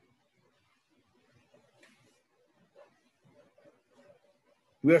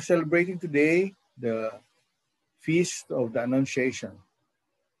We are celebrating today the Feast of the Annunciation.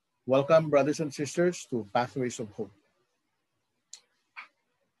 Welcome, brothers and sisters, to Pathways of Hope.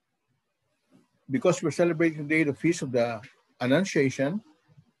 Because we're celebrating today the Feast of the Annunciation,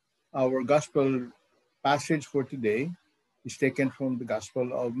 our Gospel passage for today is taken from the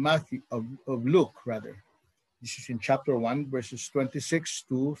Gospel of Luke, rather. This is in chapter 1, verses 26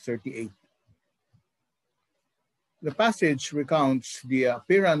 to 38. The passage recounts the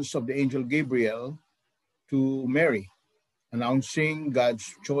appearance of the angel Gabriel to Mary, announcing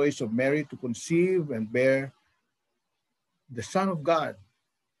God's choice of Mary to conceive and bear the Son of God.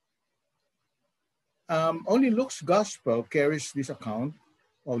 Only Luke's Gospel carries this account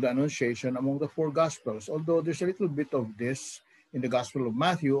of the Annunciation among the four Gospels, although there's a little bit of this in the Gospel of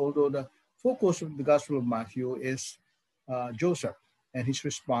Matthew, although the focus of the Gospel of Matthew is Joseph and his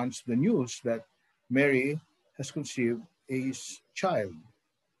response to the news that Mary has conceived a child.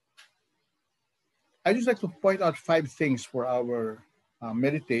 I'd just like to point out 5 things for our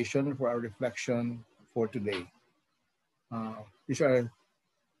meditation, for our reflection for today. These are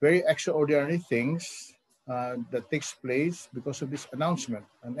very extraordinary things that takes place because of this announcement,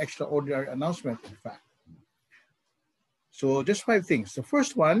 an extraordinary announcement, in fact. So just 5 things. The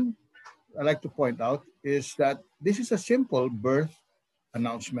first one I'd like to point out is that this is a simple birth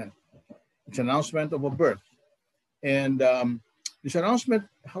announcement. It's an announcement of a birth. And this announcement,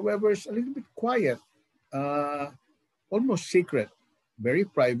 however, is a little bit quiet, almost secret, very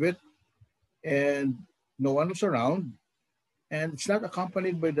private, and no one was around. And it's not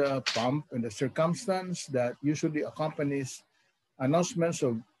accompanied by the pomp and the circumstance that usually accompanies announcements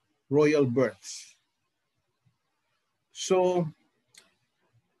of royal births. So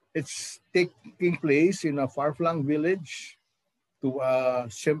it's taking place in a far-flung village to a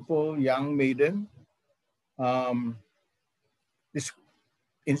simple young maiden. This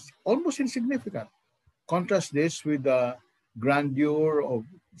is almost insignificant. Contrast this with the grandeur of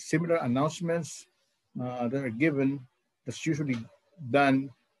similar announcements that are given, that's usually done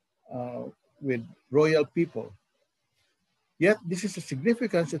with royal people. Yet this is a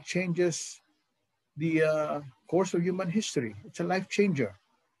significance that changes the course of human history. It's a life changer.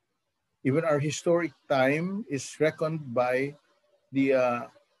 Even our historic time is reckoned by the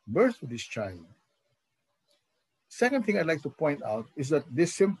birth of this child. Second thing I'd like to point out is that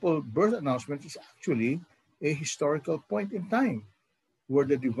this simple birth announcement is actually a historical point in time where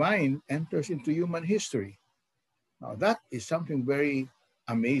the divine enters into human history. Now that is something very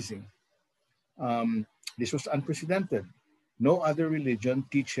amazing. This was unprecedented. No other religion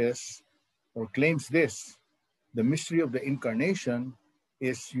teaches or claims this. The mystery of the incarnation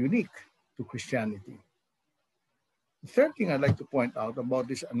is unique to Christianity. The third thing I'd like to point out about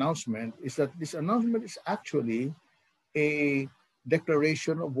this announcement is that this announcement is actually a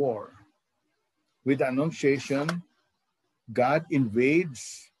declaration of war. With the Annunciation, God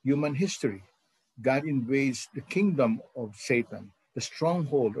invades human history. God invades the kingdom of Satan, the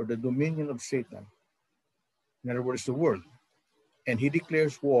stronghold or the dominion of Satan. In other words, the world. And he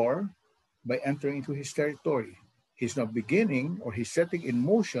declares war by entering into his territory. He's now beginning, or he's setting in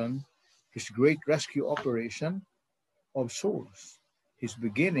motion, his great rescue operation of souls. He's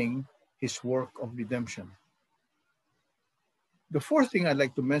beginning his work of redemption. The fourth thing I'd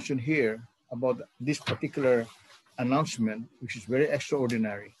like to mention here about this particular announcement, which is very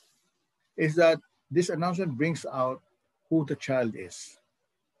extraordinary, is that this announcement brings out who the child is.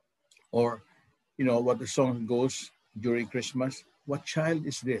 Or, you know, what the song goes during Christmas, what child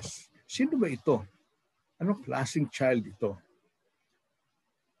is this? Sino ba ito? Anong klaseng child ito?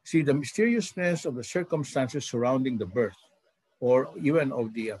 See, the mysteriousness of the circumstances surrounding the birth or even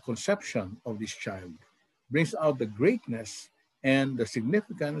of the conception of this child brings out the greatness and the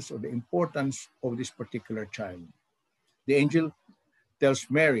significance or the importance of this particular child. The angel tells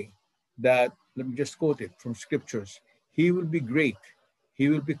Mary that, let me just quote it from scriptures, he will be great. He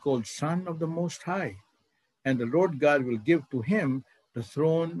will be called Son of the Most High, and the Lord God will give to him the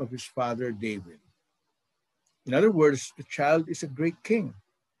throne of his father David. In other words, the child is a great king.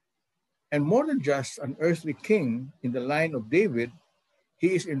 And more than just an earthly king in the line of David,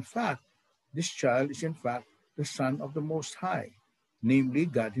 he is in fact, this child is in fact the Son of the Most High, namely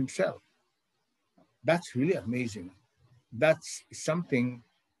God himself. That's really amazing. That's something,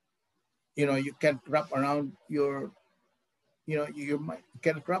 you know, you can't wrap around your mind. You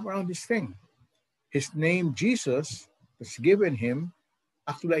can't wrap around this thing. His name, Jesus, that's given him,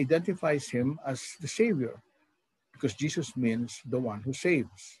 actually identifies him as the Savior, because Jesus means the one who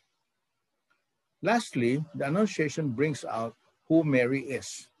saves. Lastly, the Annunciation brings out who Mary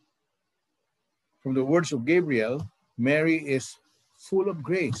is. From the words of Gabriel, Mary is full of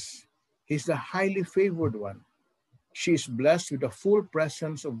grace. He's the highly favored one. She is blessed with the full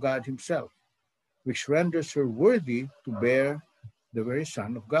presence of God himself, which renders her worthy to bear the very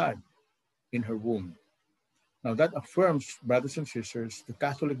Son of God in her womb. Now that affirms, brothers and sisters, the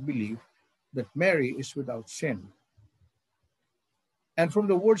Catholic belief that Mary is without sin. And from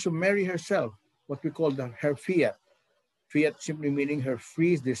the words of Mary herself, what we call her fiat, fiat simply meaning her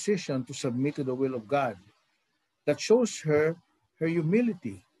free decision to submit to the will of God, that shows her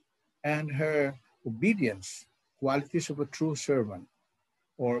humility and her obedience, qualities of a true servant,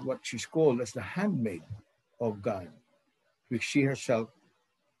 or what she's called as the handmaid of God, which she herself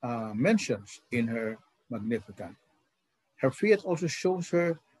mentions in her Magnificat. Her fiat also shows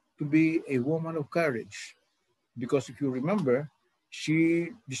her to be a woman of courage, because if you remember,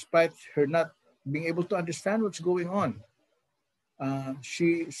 she, despite her not being able to understand what's going on,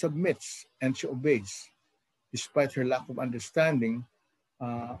 she submits and she obeys. Despite her lack of understanding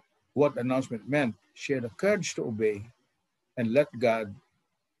what the announcement meant, she had the courage to obey and let God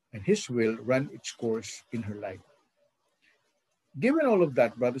and his will run its course in her life. Given all of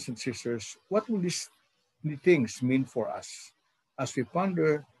that, brothers and sisters, what will these things mean for us as we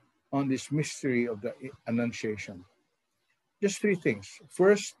ponder on this mystery of the Annunciation? Just three things.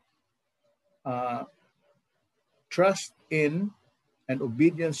 First, trust in and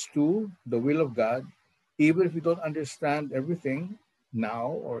obedience to the will of God, even if we don't understand everything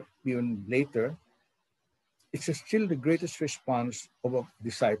now or even later. It's still the greatest response of a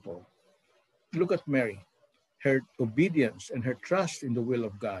disciple. Look at Mary. Her obedience and her trust in the will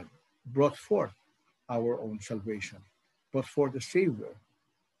of God brought forth our own salvation, brought forth the Savior.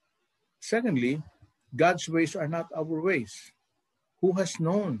 Secondly, God's ways are not our ways. Who has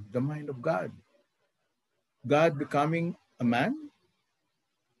known the mind of God? God becoming a man?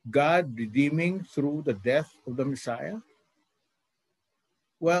 God redeeming through the death of the Messiah?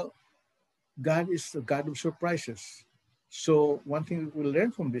 Well, God is a God of surprises. So one thing we will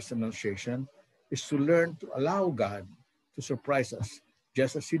learn from this Annunciation is to learn to allow God to surprise us,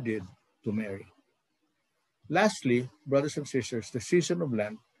 just as he did to Mary. Lastly, brothers and sisters, the season of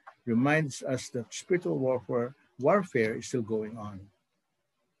Lent reminds us that spiritual warfare is still going on.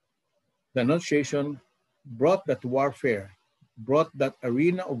 The Annunciation brought that warfare, brought that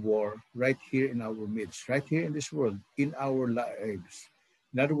arena of war right here in our midst, right here in this world, in our lives.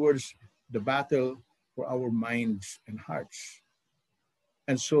 In other words, the battle for our minds and hearts.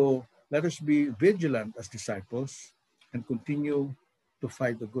 And so let us be vigilant as disciples and continue to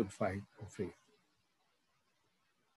fight the good fight of faith.